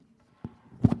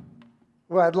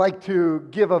Well, I'd like to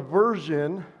give a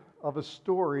version of a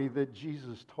story that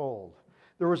Jesus told.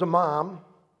 There was a mom.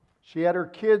 She had her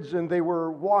kids, and they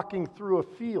were walking through a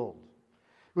field.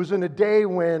 It was in a day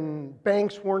when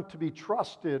banks weren't to be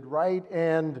trusted, right?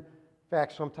 And in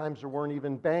fact, sometimes there weren't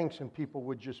even banks, and people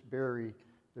would just bury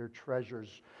their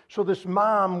treasures. So this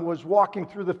mom was walking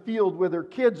through the field with her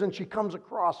kids, and she comes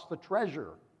across the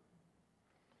treasure.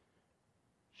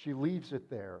 She leaves it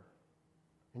there,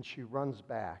 and she runs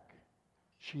back.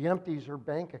 She empties her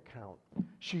bank account.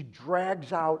 She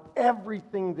drags out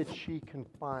everything that she can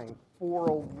find,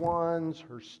 401s,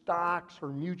 her stocks, her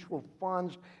mutual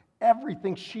funds,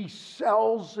 everything. She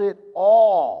sells it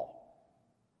all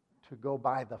to go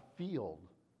buy the field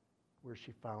where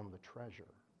she found the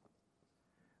treasure.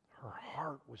 Her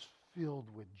heart was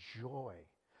filled with joy,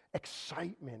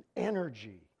 excitement,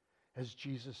 energy, as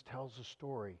Jesus tells the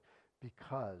story,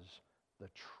 because the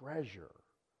treasure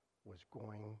was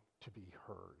going to be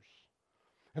hers.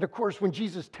 And of course, when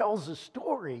Jesus tells the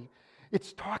story,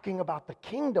 it's talking about the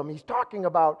kingdom. He's talking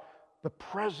about the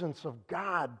presence of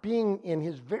God, being in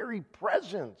His very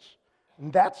presence.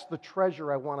 And that's the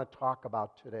treasure I want to talk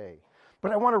about today.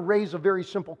 But I want to raise a very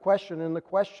simple question, and the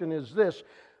question is this: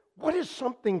 what is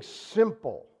something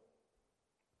simple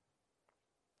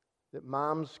that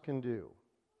moms can do?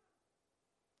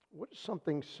 What is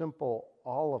something simple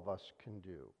all of us can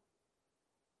do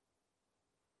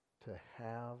to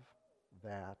have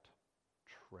that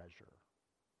treasure?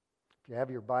 If you have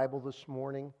your Bible this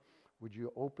morning, would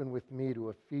you open with me to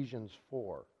Ephesians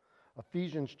 4?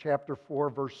 Ephesians chapter 4,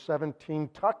 verse 17,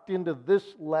 tucked into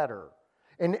this letter,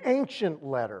 an ancient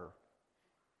letter,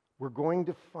 we're going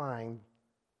to find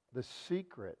the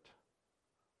secret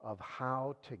of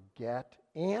how to get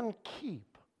and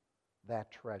keep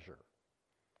that treasure.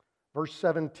 Verse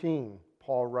 17,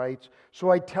 Paul writes,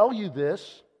 "So I tell you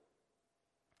this,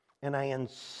 and I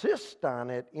insist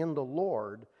on it in the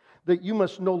Lord, that you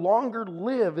must no longer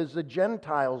live as the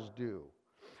Gentiles do,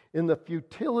 in the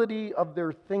futility of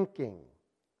their thinking.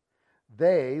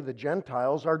 They, the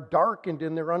Gentiles, are darkened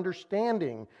in their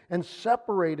understanding and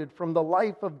separated from the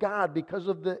life of God because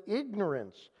of the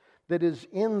ignorance that is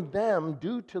in them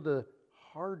due to the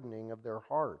hardening of their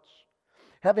hearts.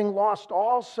 Having lost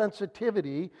all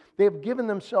sensitivity, they have given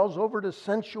themselves over to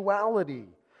sensuality,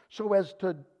 so as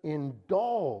to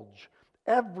indulge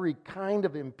every kind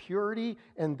of impurity,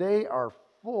 and they are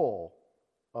full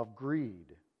of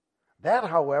greed. That,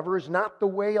 however, is not the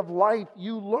way of life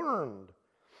you learned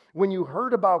when you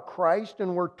heard about Christ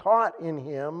and were taught in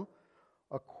Him,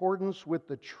 accordance with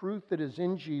the truth that is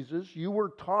in Jesus. You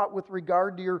were taught with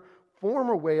regard to your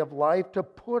former way of life to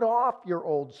put off your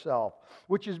old self,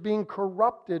 which is being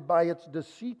corrupted by its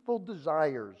deceitful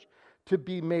desires, to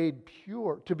be made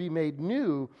pure, to be made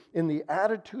new in the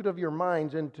attitude of your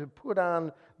minds, and to put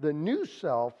on the new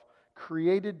self,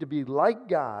 created to be like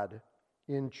God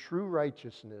in true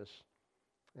righteousness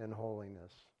and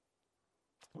holiness."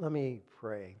 Let me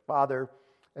pray. Father,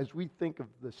 as we think of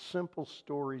the simple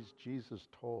stories Jesus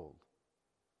told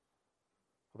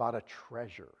about a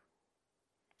treasure,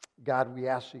 God, we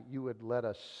ask that you would let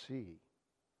us see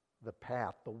the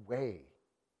path, the way,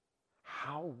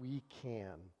 how we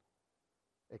can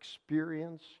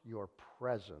experience your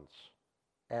presence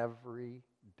every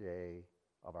day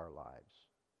of our lives.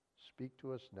 Speak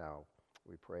to us now,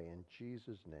 we pray in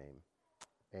Jesus' name.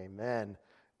 Amen.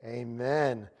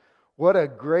 Amen. What a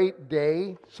great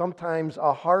day. Sometimes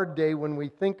a hard day when we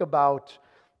think about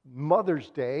Mother's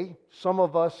Day. Some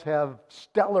of us have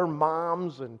stellar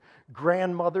moms and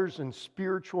grandmothers and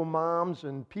spiritual moms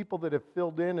and people that have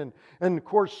filled in. And of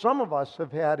course, some of us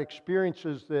have had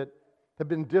experiences that have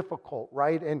been difficult,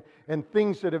 right? And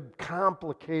things that have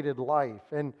complicated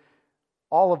life. And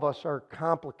all of us are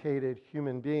complicated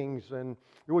human beings. And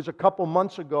it was a couple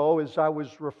months ago, as I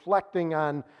was reflecting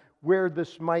on where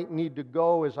this might need to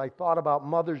go, as I thought about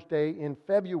Mother's Day in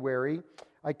February,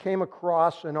 I came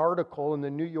across an article in the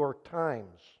New York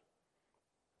Times.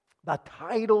 The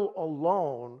title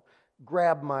alone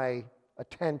grabbed my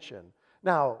attention.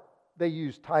 Now, they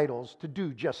use titles to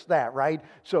do just that, right?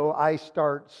 So I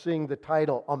start seeing the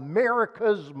title,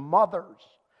 "America's Mothers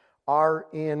Are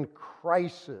in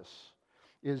Crisis.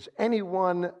 Is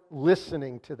anyone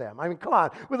listening to them?" I mean, come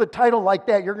on. With a title like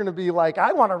that, you're going to be like,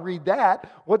 I want to read that.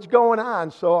 What's going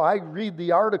on? So I read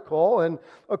the article, and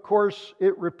of course,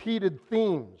 it repeated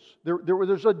themes.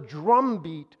 There's a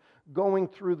drumbeat going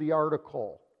through the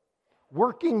article.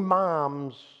 Working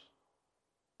moms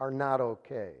are not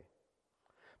okay.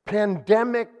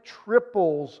 Pandemic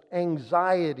triples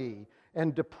anxiety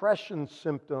and depression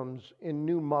symptoms in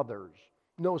new mothers.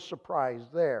 No surprise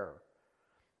there.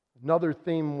 Another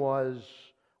theme was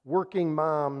working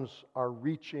moms are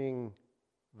reaching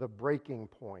the breaking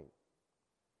point.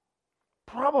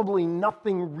 Probably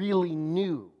nothing really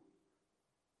new.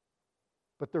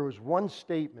 But there was one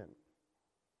statement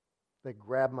that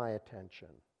grabbed my attention.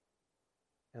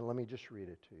 And let me just read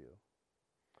it to you.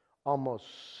 Almost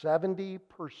 70%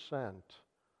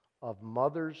 of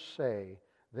mothers say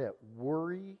that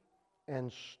worry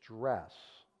and stress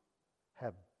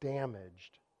have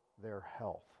damaged their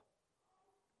health.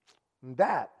 And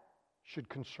that should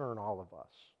concern all of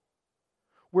us.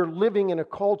 We're living in a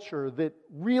culture that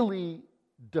really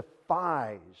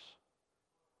defies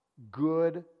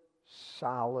good,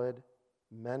 solid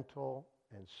mental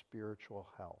and spiritual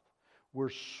health. We're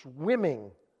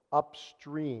swimming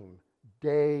upstream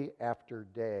day after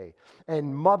day.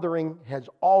 And mothering has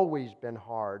always been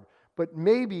hard, but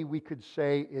maybe we could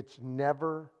say it's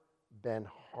never been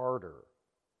harder.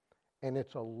 And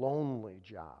it's a lonely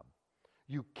job.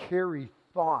 You carry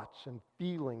thoughts and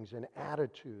feelings and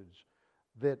attitudes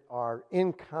that are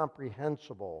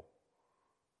incomprehensible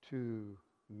to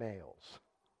males.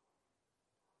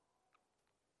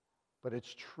 But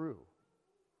it's true.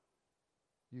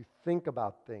 You think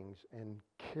about things and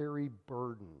carry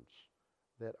burdens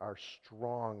that are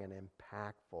strong and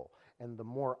impactful. And the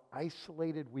more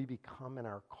isolated we become in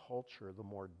our culture, the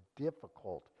more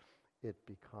difficult it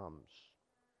becomes.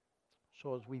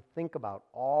 So as we think about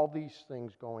all these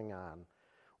things going on,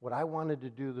 what I wanted to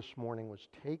do this morning was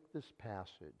take this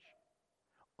passage,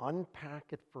 unpack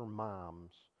it for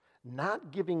moms,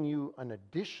 not giving you an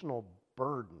additional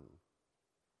burden,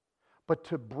 but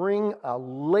to bring a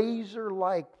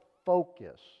laser-like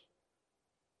focus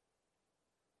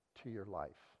to your life,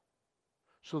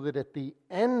 so that at the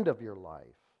end of your life,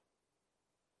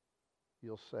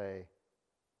 you'll say,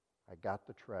 I got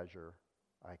the treasure,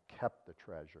 I kept the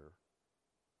treasure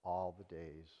all the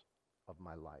days of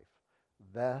my life.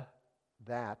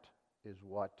 That is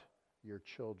what your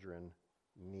children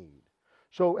need.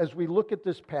 So as we look at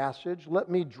this passage, let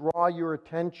me draw your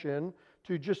attention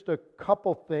to just a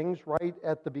couple things right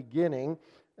at the beginning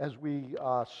as we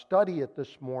study it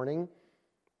this morning.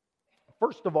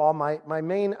 First of all, my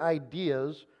main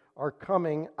ideas are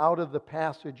coming out of the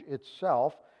passage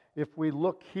itself. If we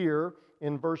look here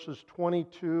in verses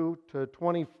 22 to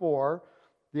 24,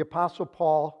 the Apostle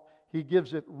Paul, he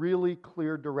gives it really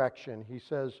clear direction. He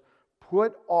says,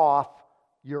 put off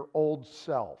your old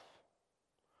self.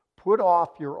 Put off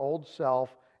your old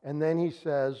self, and then he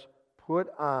says, put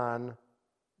on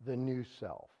the new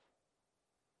self.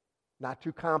 Not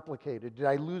too complicated. Did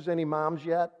I lose any moms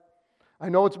yet? I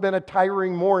know it's been a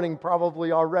tiring morning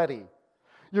probably already.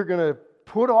 You're going to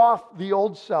put off the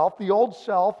old self. The old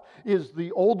self is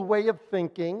the old way of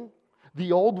thinking,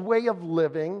 the old way of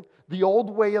living, the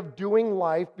old way of doing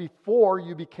life before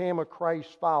you became a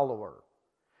Christ follower.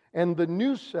 And the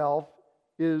new self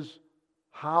is,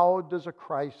 how does a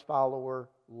Christ follower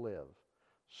live?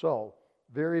 So,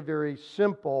 very, very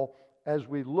simple as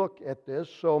we look at this.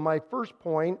 So my first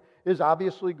point is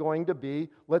obviously going to be,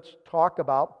 let's talk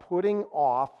about putting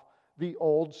off the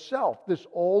old self, this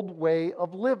old way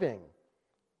of living.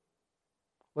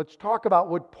 Let's talk about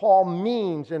what Paul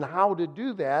means and how to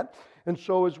do that. And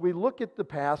so as we look at the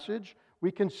passage,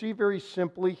 we can see very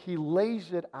simply he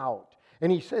lays it out.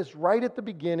 And he says right at the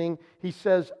beginning, he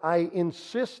says, I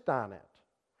insist on it.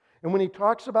 And when he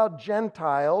talks about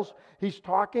Gentiles, he's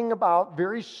talking about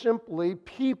very simply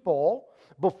people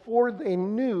before they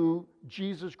knew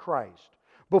Jesus Christ,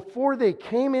 before they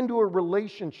came into a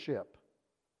relationship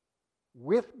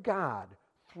with God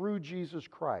through Jesus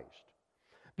Christ,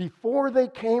 before they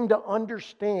came to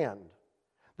understand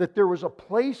that there was a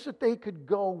place that they could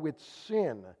go with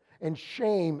sin and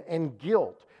shame and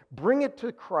guilt, bring it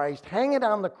to Christ, hang it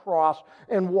on the cross,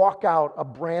 and walk out a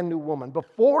brand new woman.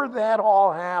 Before that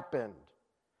all happened,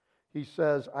 he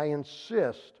says, I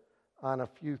insist on a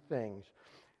few things.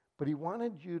 But he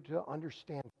wanted you to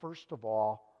understand, first of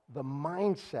all, the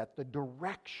mindset, the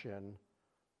direction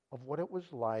of what it was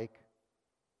like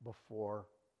before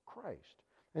Christ.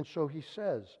 And so he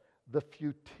says, the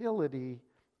futility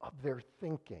of their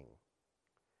thinking.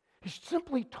 He's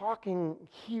simply talking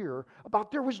here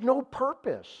about there was no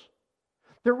purpose.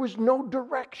 There was no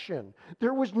direction.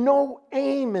 There was no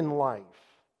aim in life.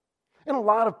 And a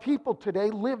lot of people today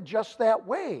live just that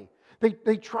way.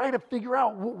 They try to figure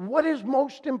out what is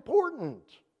most important.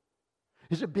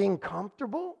 Is it being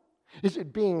comfortable? Is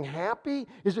it being happy?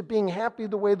 Is it being happy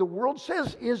the way the world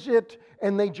says? Is it?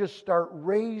 And they just start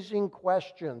raising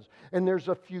questions. And there's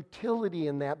a futility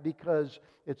in that because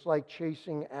it's like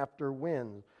chasing after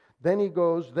wind. Then he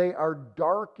goes, they are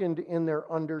darkened in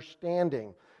their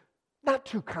understanding. not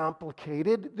too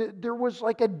complicated. There was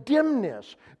like a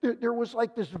dimness. There was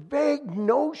like this vague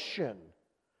notion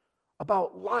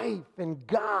about life and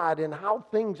God and how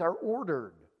things are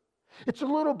ordered. It's a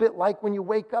little bit like when you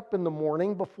wake up in the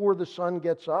morning before the sun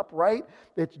gets up, right?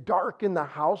 It's dark in the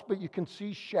house, but you can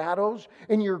see shadows,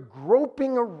 and you're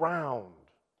groping around.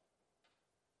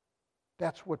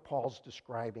 That's what Paul's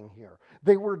describing here.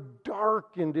 They were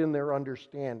darkened in their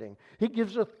understanding. He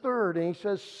gives a third, and he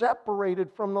says,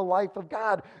 separated from the life of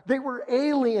God. They were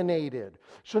alienated.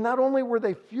 So not only were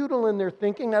they futile in their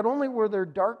thinking, not only were they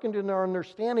darkened in their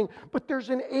understanding, but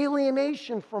there's an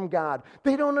alienation from God.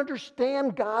 They don't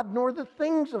understand God nor the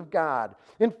things of God.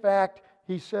 In fact,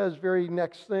 he says, very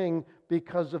next thing,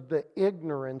 because of the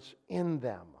ignorance in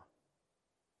them.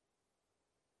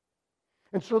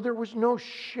 And so there was no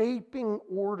shaping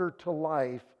order to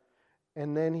life.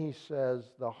 And then he says,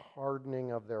 the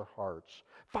hardening of their hearts.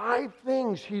 5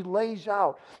 things he lays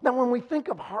out. Now, when we think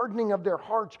of hardening of their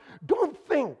hearts, don't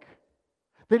think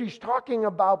that he's talking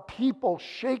about people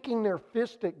shaking their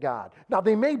fist at God. Now,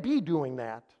 they may be doing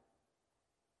that.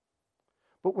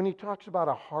 But when he talks about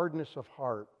a hardness of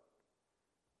heart,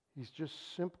 he's just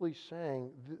simply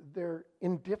saying they're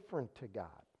indifferent to God.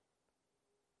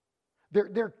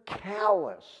 They're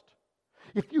calloused.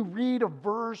 If you read a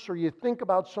verse or you think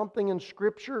about something in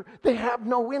Scripture, they have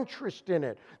no interest in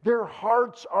it. Their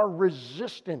hearts are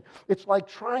resistant. It's like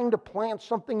trying to plant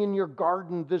something in your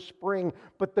garden this spring,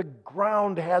 but the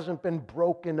ground hasn't been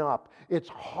broken up. It's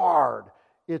hard.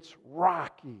 It's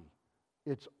rocky.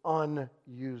 It's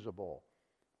unusable.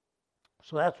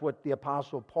 So that's what the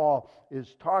Apostle Paul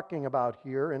is talking about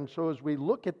here. And so as we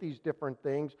look at these different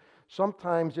things,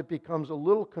 sometimes it becomes a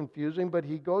little confusing, but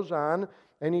he goes on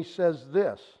and he says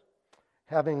this,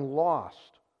 having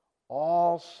lost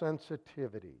all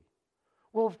sensitivity.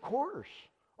 Well, of course,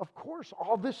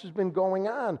 all this has been going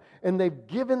on, and they've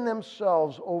given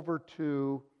themselves over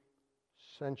to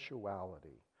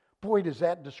sensuality. Boy, does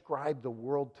that describe the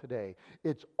world today.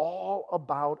 It's all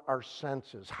about our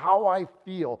senses, how I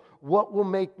feel, what will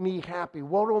make me happy,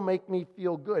 what will make me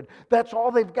feel good. That's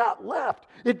all they've got left.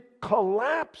 It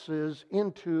collapses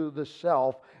into the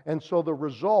self, and so the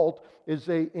result is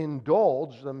they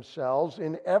indulge themselves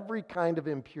in every kind of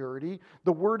impurity.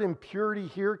 The word impurity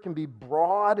here can be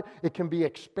broad, it can be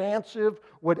expansive,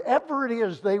 whatever it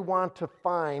is they want to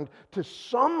find to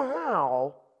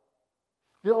somehow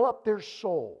fill up their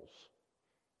souls.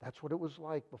 That's what it was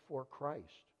like before Christ.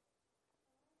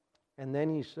 And then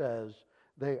he says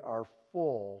they are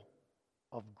full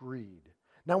of greed.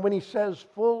 Now, when he says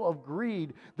full of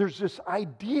greed, there's this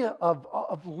idea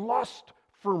of lust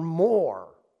for more.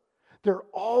 They're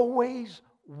always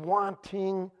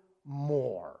wanting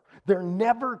more. They're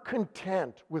never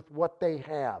content with what they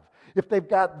have. If they've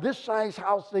got this size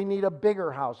house, they need a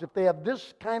bigger house. If they have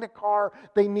this kind of car,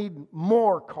 they need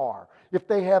more car. If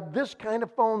they have this kind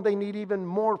of phone, they need even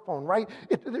more phone, right?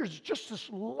 There's just this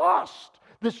lust,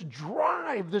 this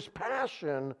drive, this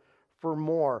passion for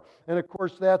more. And of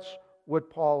course, that's what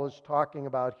Paul is talking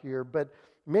about here. But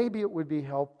maybe it would be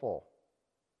helpful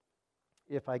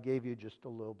if I gave you just a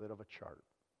little bit of a chart.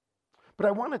 But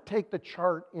I want to take the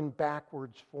chart in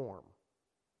backwards form.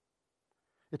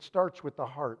 It starts with the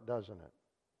heart, doesn't it?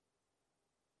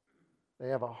 They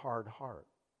have a hard heart.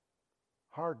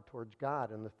 Hard towards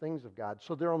God and the things of God.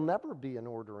 So there will never be an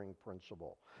ordering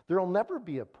principle. There will never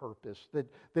be a purpose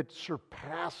that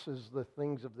surpasses the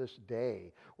things of this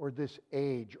day or this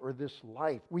age or this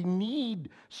life. We need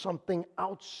something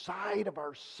outside of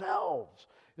ourselves,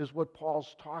 is what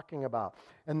Paul's talking about.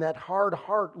 And that hard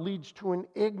heart leads to an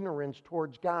ignorance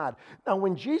towards God. Now,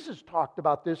 when Jesus talked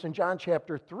about this in John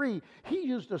chapter 3, he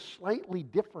used a slightly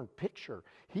different picture.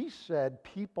 He said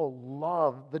people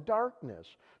love the darkness.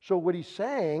 So what he's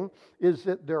saying is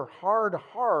that their hard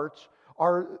hearts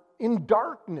are in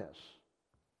darkness,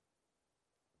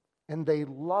 and they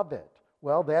love it.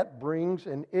 Well, that brings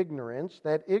an ignorance.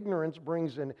 That ignorance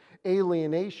brings an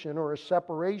alienation or a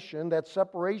separation. That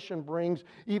separation brings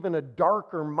even a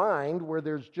darker mind where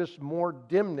there's just more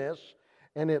dimness,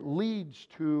 and it leads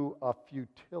to a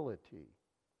futility,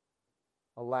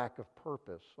 a lack of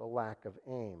purpose, a lack of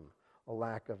aim, a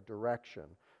lack of direction.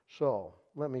 So,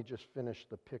 let me just finish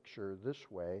the picture this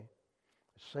way.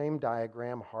 Same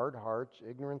diagram, hard hearts,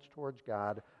 ignorance towards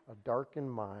God, a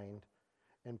darkened mind,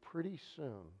 and pretty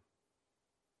soon,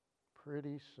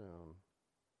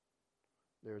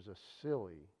 there's a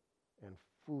silly and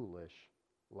foolish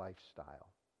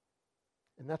lifestyle.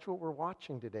 And that's what we're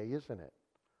watching today, isn't it?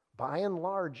 By and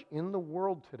large, in the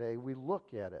world today, we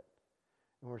look at it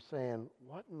and we're saying,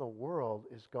 what in the world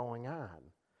is going on?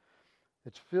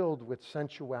 It's filled with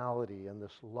sensuality and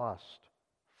this lust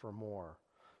for more.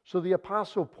 So the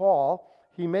Apostle Paul,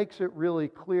 he makes it really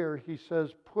clear. He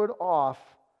says, put off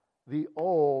the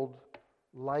old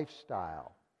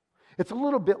lifestyle. It's a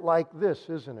little bit like this,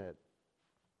 isn't it?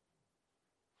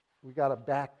 We got a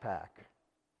backpack.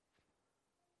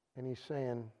 And he's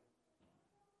saying,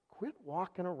 quit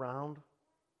walking around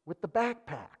with the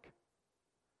backpack.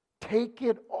 Take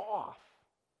it off.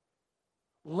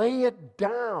 Lay it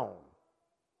down.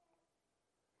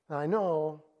 Now, I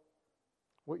know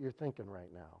what you're thinking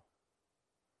right now.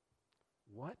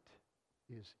 What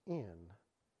is in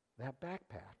that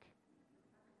backpack?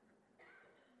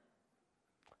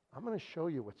 I'm going to show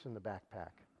you what's in the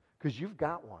backpack because you've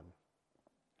got one.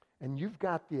 And you've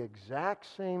got the exact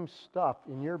same stuff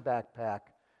in your backpack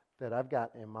that I've got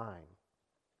in mine.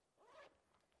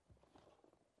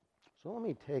 So let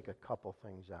me take a couple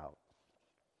things out.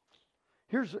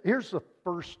 Here's the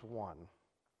first one.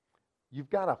 You've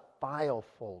got a file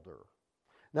folder.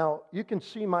 Now, you can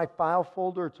see my file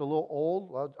folder. It's a little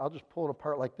old. I'll just pull it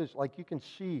apart like this. Like you can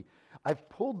see, I've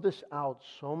pulled this out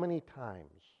so many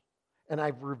times, and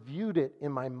I've reviewed it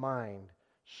in my mind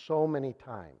so many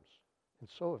times. And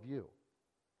so have you.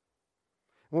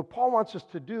 And what Paul wants us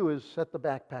to do is set the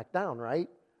backpack down, right?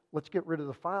 Let's get rid of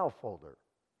the file folder.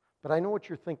 But I know what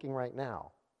you're thinking right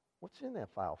now. What's in that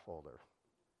file folder?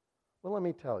 Well, let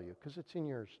me tell you, because it's in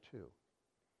yours too.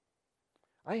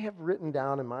 I have written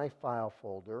down in my file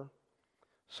folder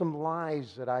some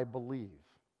lies that I believe.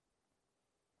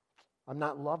 I'm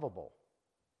not lovable.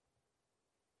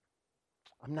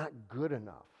 I'm not good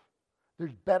enough.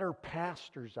 There's better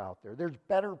pastors out there. There's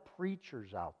better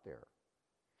preachers out there.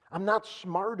 I'm not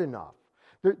smart enough.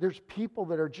 There's people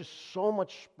that are just so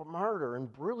much smarter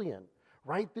and brilliant,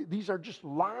 right? These are just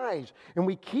lies, and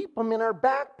we keep them in our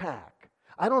backpack.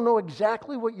 I don't know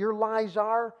exactly what your lies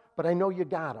are, but I know you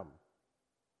got them.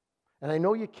 And I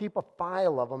know you keep a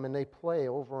file of them, and they play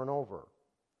over and over.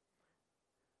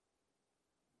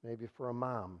 Maybe for a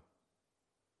mom.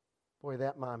 Boy,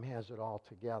 that mom has it all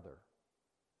together.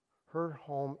 Her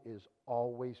home is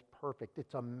always perfect.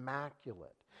 It's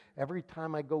immaculate. Every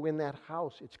time I go in that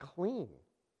house, it's clean.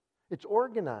 It's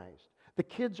organized. The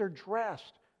kids are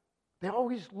dressed. They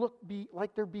always look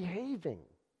like they're behaving.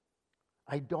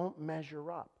 I don't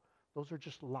measure up. Those are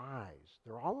just lies.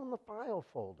 They're all in the file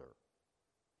folder.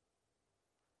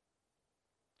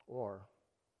 Or,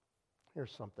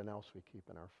 here's something else we keep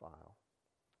in our file.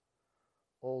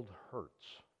 Old hurts.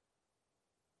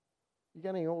 You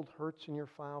got any old hurts in your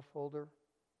file folder?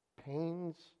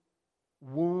 Pains?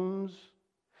 Wounds?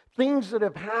 Things that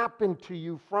have happened to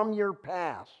you from your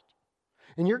past.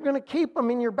 And you're going to keep them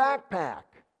in your backpack.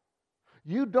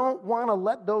 You don't want to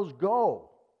let those go.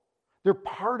 They're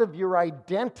part of your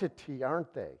identity,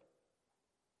 aren't they?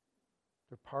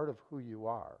 They're part of who you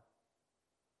are.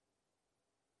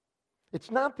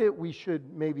 It's not that we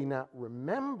should maybe not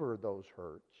remember those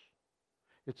hurts.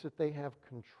 It's that they have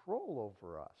control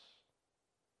over us.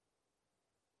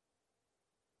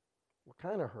 What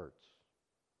kind of hurts?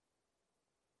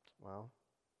 Well,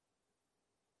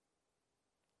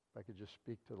 if I could just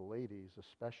speak to the ladies,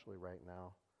 especially right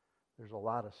now, there's a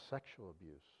lot of sexual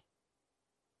abuse.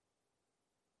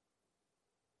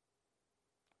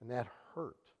 And that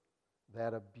hurt,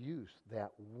 that abuse,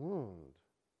 that wound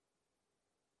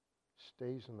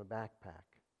stays in the backpack.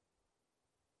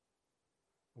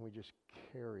 And we just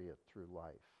carry it through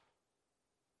life.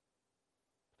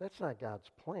 That's not God's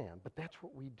plan, but that's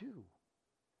what we do.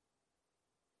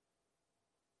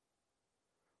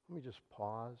 Let me just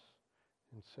pause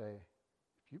and say,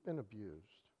 if you've been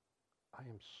abused, I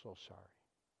am so sorry.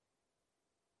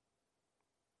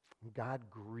 And God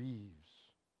grieves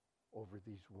over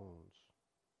these wounds.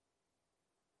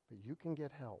 But you can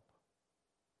get help,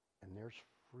 and there's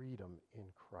freedom in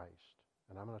Christ.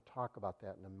 And I'm going to talk about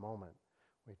that in a moment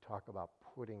when we talk about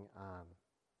putting on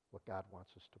what God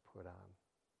wants us to put on.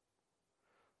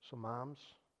 So moms,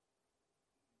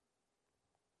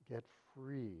 get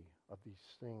free of these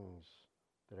things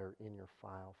that are in your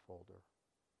file folder.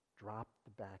 Drop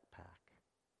the backpack.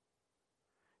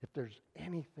 If there's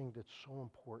anything that's so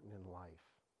important in life,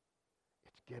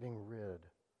 it's getting rid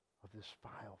of this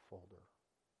file folder.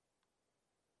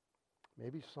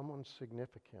 Maybe someone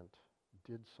significant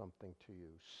did something to you,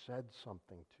 said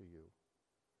something to you,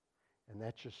 and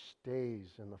that just stays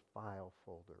in the file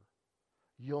folder.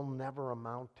 You'll never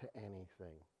amount to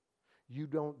anything. You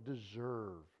don't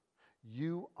deserve.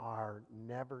 You are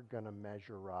never going to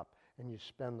measure up, and you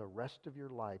spend the rest of your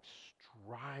life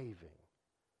striving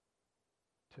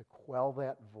to quell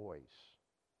that voice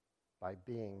by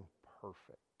being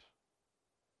perfect.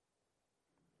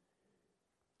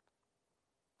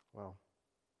 Well,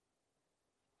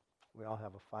 we all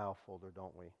have a file folder,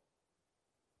 don't we?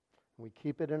 We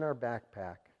keep it in our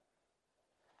backpack.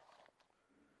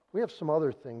 We have some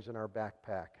other things in our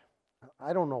backpack.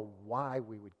 I don't know why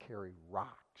we would carry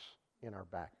rocks in our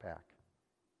backpack,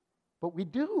 but we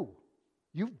do.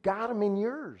 You've got them in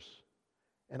yours,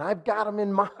 and I've got them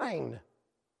in mine.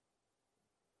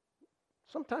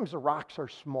 Sometimes the rocks are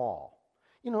small.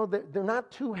 You know, they're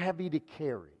not too heavy to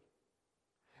carry.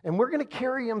 And we're going to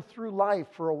carry them through life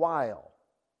for a while.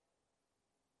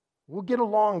 We'll get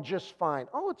along just fine.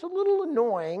 Oh, it's a little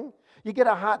annoying. You get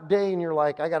a hot day and you're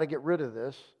like, I got to get rid of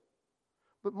this.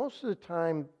 But most of the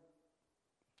time,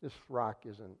 this rock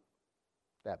isn't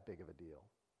that big of a deal.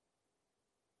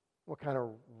 What kind of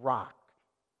rock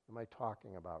am I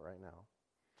talking about right now?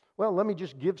 Well, let me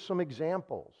just give some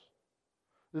examples.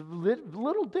 A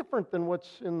little different than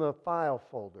what's in the file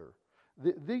folder.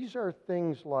 These are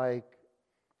things like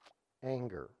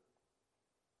anger.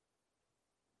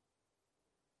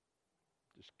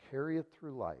 Just carry it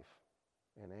through life,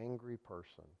 an angry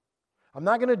person. I'm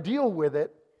not going to deal with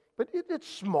it, but it's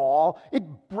small. It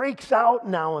breaks out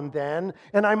now and then,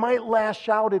 and I might lash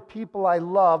out at people I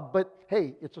love, but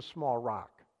hey, it's a small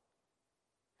rock.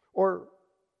 Or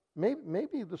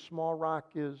maybe the small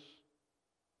rock is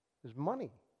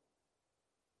money.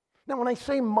 Now, when I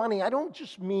say money, I don't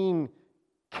just mean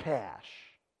cash.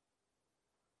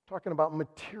 I'm talking about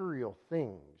material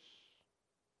things.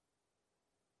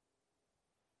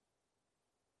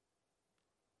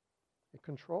 It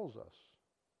controls us.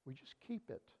 We just keep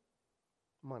it.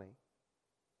 Money.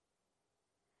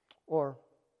 Or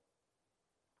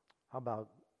how about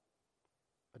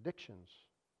addictions?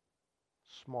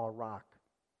 Small rock.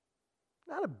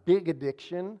 Not a big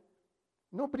addiction.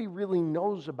 Nobody really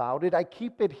knows about it. I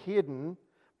keep it hidden,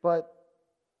 but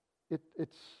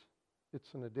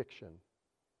it's an addiction.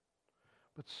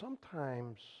 But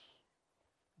sometimes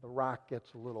the rock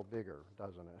gets a little bigger,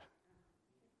 doesn't it?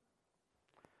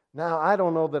 Now, I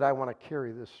don't know that I want to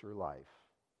carry this through life,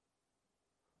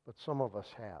 but some of us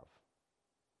have.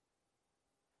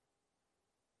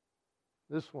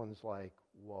 This one's like,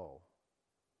 whoa,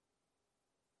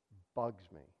 bugs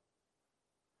me.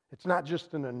 It's not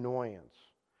just an annoyance.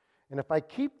 And if I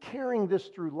keep carrying this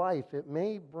through life, it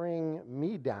may bring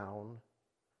me down,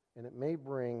 and it may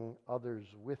bring others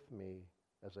with me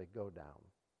as I go down.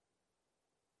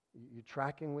 You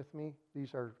tracking with me?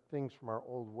 These are things from our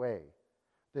old way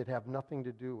that have nothing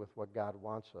to do with what God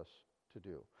wants us to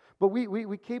do. But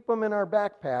we keep them in our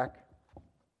backpack.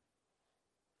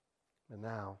 And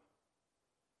now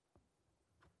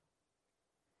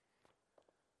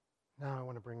I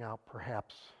want to bring out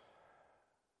perhaps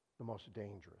the most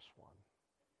dangerous one.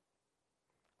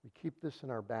 We keep this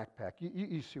in our backpack.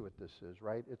 You see what this is,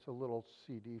 right? It's a little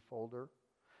CD folder.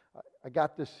 I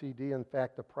got this CD. In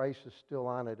fact, the price is still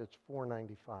on it. It's $4.95.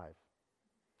 I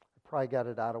probably got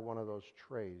it out of one of those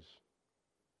trays,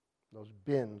 those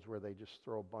bins where they just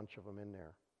throw a bunch of them in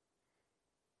there.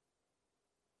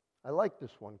 I like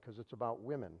this one because it's about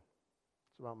women.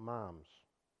 It's about moms.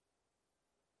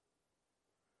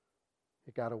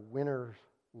 It got a winner's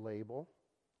label.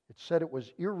 It said it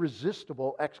was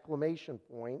irresistible, exclamation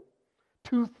point,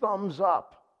 2 thumbs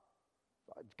up.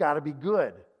 It's got to be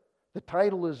good. The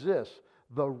title is this,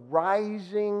 The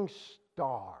Rising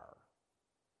Star.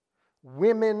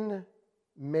 Women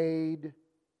Made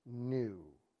New.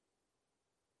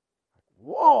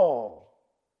 Whoa!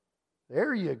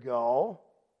 There you go.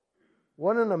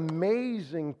 What an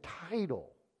amazing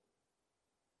title.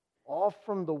 All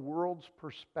from the world's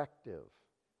perspective.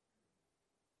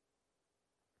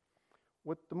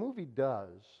 What the movie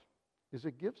does is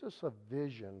it gives us a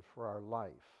vision for our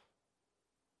life.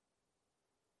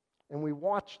 And we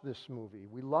watch this movie.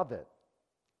 We love it.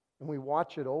 And we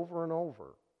watch it over and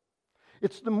over.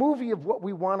 It's the movie of what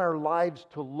we want our lives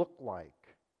to look like.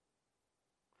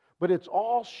 But it's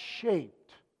all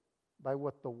shaped by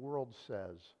what the world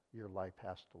says your life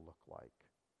has to look like.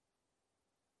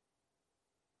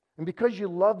 And because you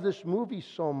love this movie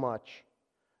so much,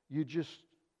 you just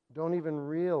don't even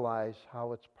realize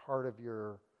how it's part of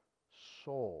your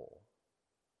soul.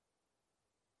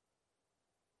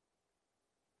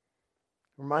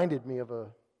 It reminded me of a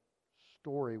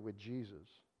story with Jesus.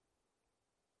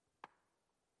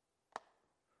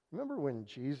 Remember when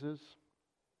Jesus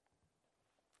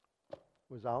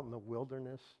was out in the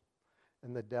wilderness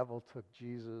and the devil took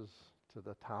Jesus to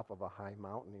the top of a high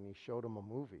mountain and he showed him a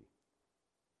movie?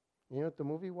 You know what the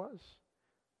movie was?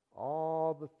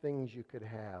 All the things you could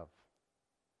have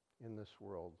in this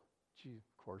world Gee,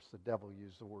 of course, the devil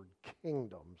used the word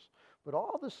kingdoms, but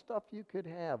all the stuff you could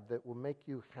have that would make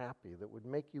you happy, that would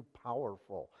make you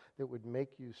powerful, that would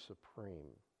make you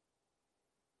supreme.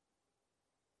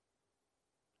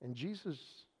 And Jesus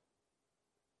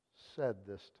said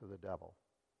this to the devil.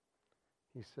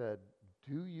 He said,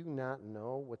 "Do you not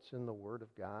know what's in the Word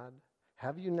of God?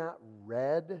 Have you not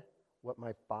read what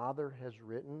my Father has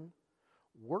written?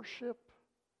 Worship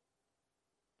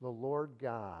the Lord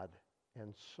God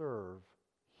and serve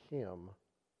Him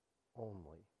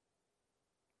only."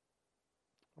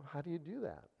 Well, how do you do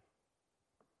that?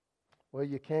 Well,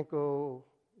 you can't go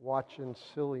watching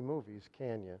silly movies,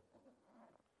 can you?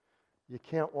 You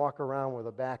can't walk around with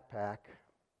a backpack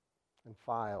and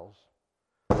files.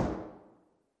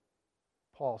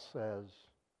 Paul says,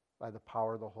 by the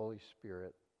power of the Holy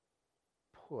Spirit,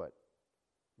 put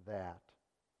that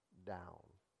down.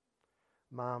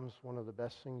 Moms, one of the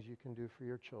best things you can do for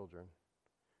your children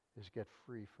is get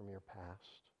free from your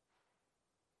past.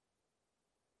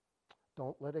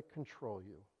 Don't let it control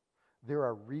you. There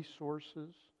are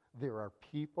resources, there are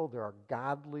people, there are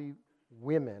godly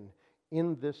women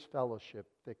in this fellowship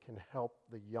that can help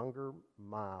the younger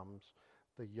moms,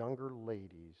 the younger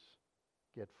ladies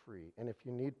get free. And if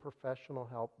you need professional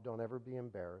help, don't ever be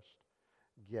embarrassed.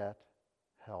 Get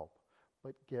help.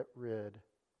 But get rid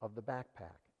of the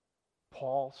backpack.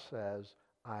 Paul says,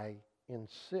 I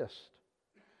insist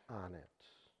on it.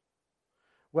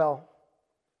 Well,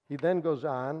 he then goes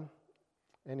on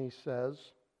and he says,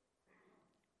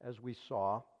 as we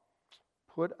saw,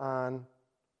 put on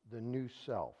the new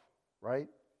self, right?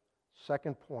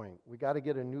 Second point, we got to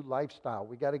get a new lifestyle.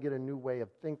 We got to get a new way of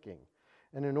thinking.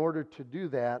 And in order to do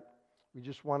that, we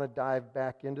just want to dive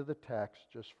back into the text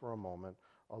just for a moment,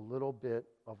 a little bit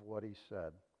of what he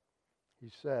said.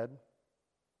 He said,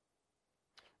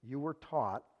 you were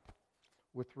taught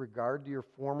with regard to your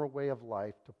former way of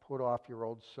life to put off your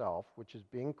old self, which is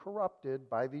being corrupted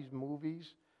by these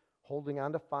movies, holding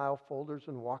onto file folders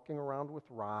and walking around with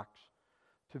rocks,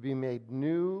 to be made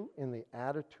new in the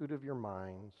attitude of your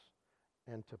minds,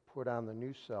 and to put on the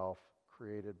new self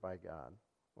created by God.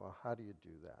 Well, how do you do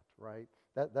that, right?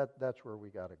 That's where we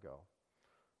got to go.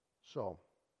 So,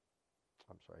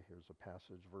 I'm sorry, here's a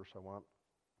passage verse I want.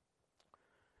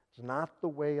 It's not the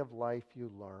way of life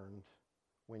you learned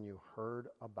when you heard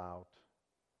about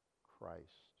Christ.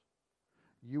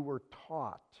 You were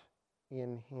taught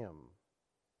in Him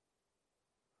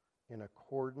in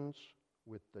accordance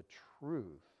with the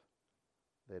truth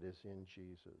that is in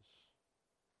Jesus.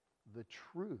 The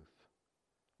truth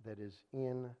that is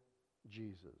in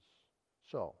Jesus.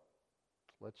 So,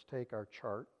 let's take our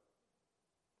chart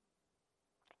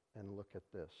and look at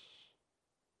this.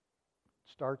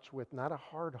 It starts with not a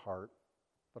hard heart,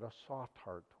 but a soft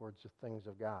heart towards the things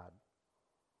of God.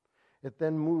 It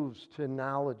then moves to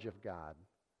knowledge of God,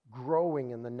 growing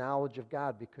in the knowledge of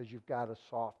God because you've got a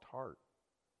soft heart.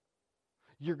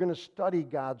 You're going to study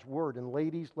God's Word. And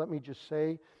ladies, let me just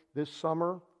say, this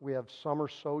summer, we have summer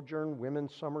sojourn,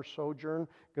 women's summer sojourn,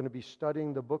 going to be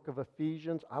studying the book of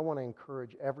Ephesians. I want to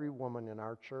encourage every woman in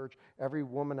our church, every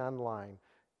woman online,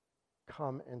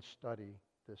 come and study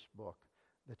this book.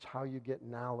 That's how you get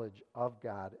knowledge of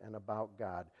God and about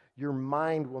God. Your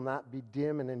mind will not be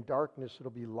dim and in darkness.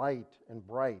 It'll be light and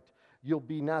bright. You'll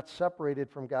be not separated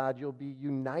from God. You'll be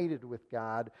united with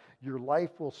God. Your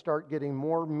life will start getting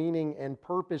more meaning and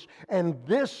purpose. And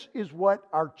this is what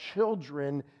our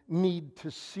children need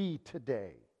to see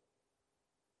today.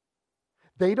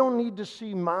 They don't need to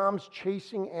see moms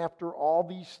chasing after all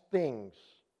these things.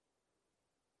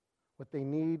 What they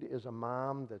need is a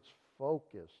mom that's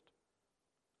focused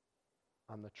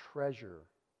on the treasure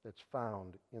that's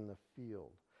found in the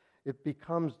field. It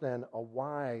becomes then a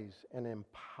wise and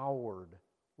empowered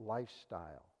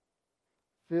lifestyle,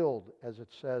 filled, as it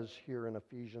says here in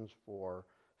Ephesians 4,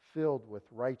 filled with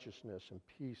righteousness and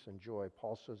peace and joy.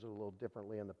 Paul says it a little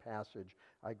differently in the passage.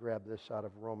 I grabbed this out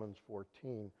of Romans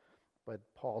 14, but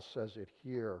Paul says it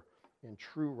here, in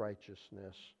true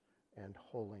righteousness and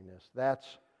holiness. That's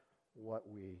what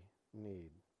we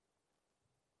need.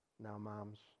 Now,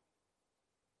 moms,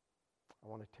 I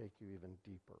want to take you even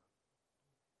deeper.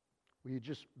 Will you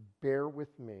just bear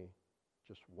with me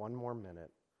just one more minute,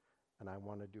 and I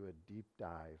want to do a deep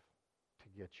dive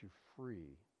to get you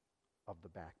free of the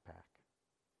backpack.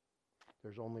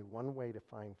 There's only one way to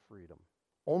find freedom.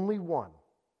 Only one.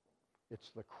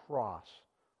 It's the cross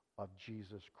of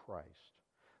Jesus Christ.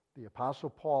 The Apostle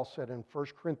Paul said in 1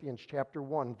 Corinthians chapter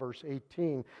 1, verse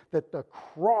 18, that the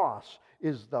cross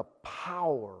is the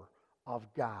power of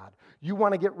God. You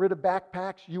want to get rid of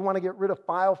backpacks? You want to get rid of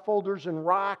file folders and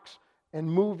rocks and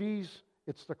movies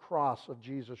It's the cross of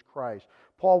Jesus Christ.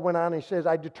 Paul went on and he says,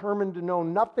 I determined to know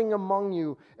nothing among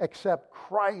you except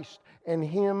Christ and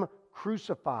Him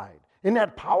crucified. Isn't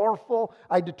that powerful?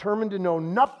 I determined to know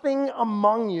nothing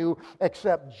among you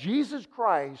except Jesus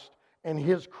Christ and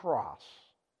His cross.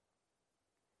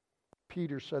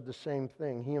 Peter said the same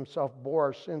thing. He himself bore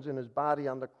our sins in His body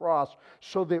on the cross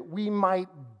so that we might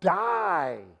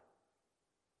die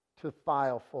to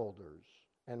file folders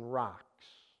and rocks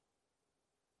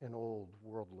in old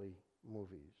worldly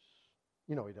movies.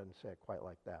 You know, he doesn't say it quite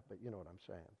like that, but you know what I'm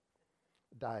saying.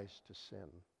 Dies to sin.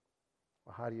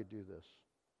 Well, how do you do this?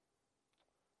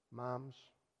 Moms,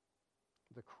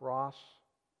 the cross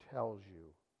tells you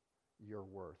your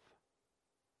worth.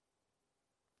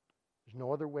 There's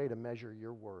no other way to measure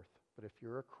your worth, but if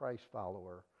you're a Christ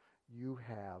follower, you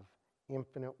have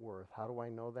infinite worth. How do I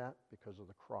know that? Because of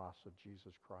the cross of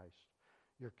Jesus Christ.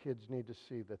 Your kids need to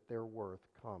see that their worth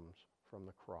comes from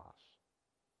the cross.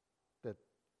 That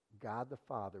God the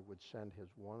Father would send His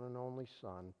one and only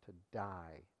Son to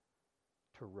die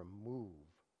to remove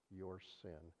your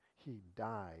sin. He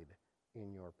died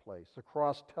in your place. The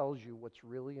cross tells you what's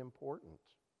really important.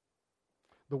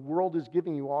 The world is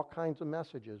giving you all kinds of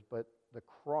messages, but the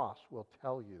cross will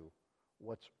tell you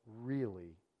what's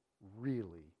really,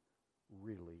 really,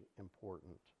 really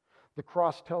important. The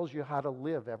cross tells you how to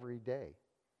live every day,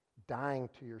 dying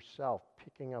to yourself,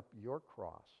 picking up your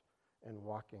cross, and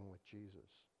walking with Jesus.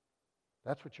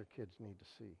 That's what your kids need to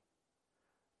see.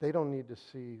 They don't need to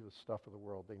see the stuff of the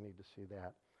world. They need to see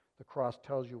that. The cross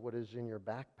tells you what is in your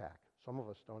backpack. Some of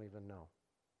us don't even know.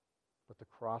 But the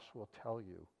cross will tell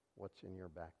you what's in your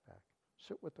backpack.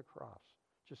 Sit with the cross.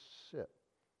 Just sit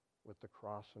with the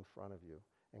cross in front of you,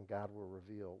 and God will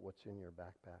reveal what's in your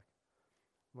backpack.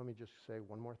 Let me just say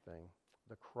one more thing.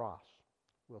 The cross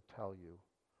will tell you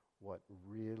what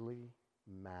really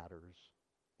matters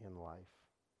in life.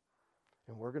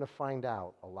 And we're going to find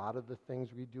out a lot of the things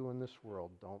we do in this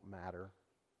world don't matter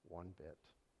one bit.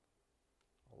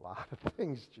 A lot of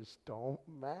things just don't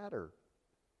matter.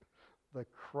 The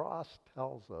cross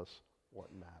tells us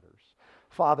what matters.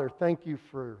 Father, thank you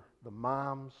for the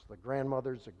moms, the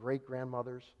grandmothers, the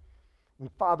great-grandmothers. And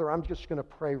Father, I'm just going to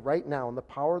pray right now in the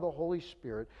power of the Holy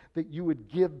Spirit that you would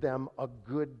give them a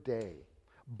good day.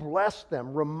 Bless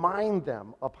them, remind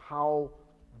them of how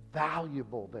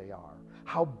valuable they are,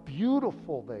 how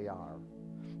beautiful they are,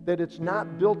 that it's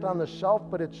not built on the self,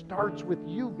 but it starts with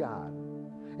you, God.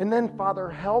 And then, Father,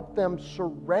 help them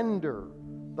surrender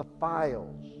the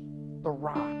files, the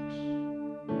rocks,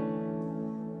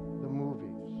 the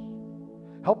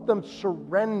movies. Help them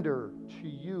surrender to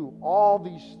you all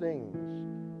these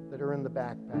things that are in the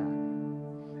backpack.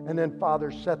 And then,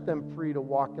 Father, set them free to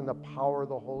walk in the power of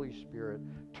the Holy Spirit,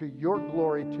 to your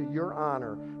glory, to your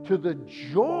honor, to the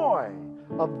joy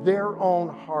of their own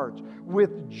hearts.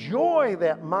 With joy,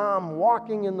 that mom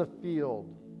walking in the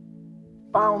field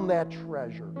found that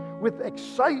treasure. With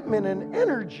excitement and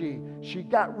energy, she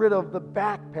got rid of the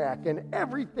backpack and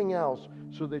everything else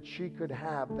so that she could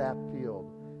have that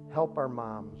field. Help our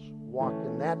moms walk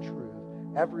in that truth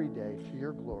every day to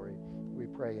your glory. We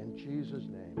pray in Jesus'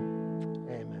 name.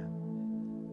 Amen.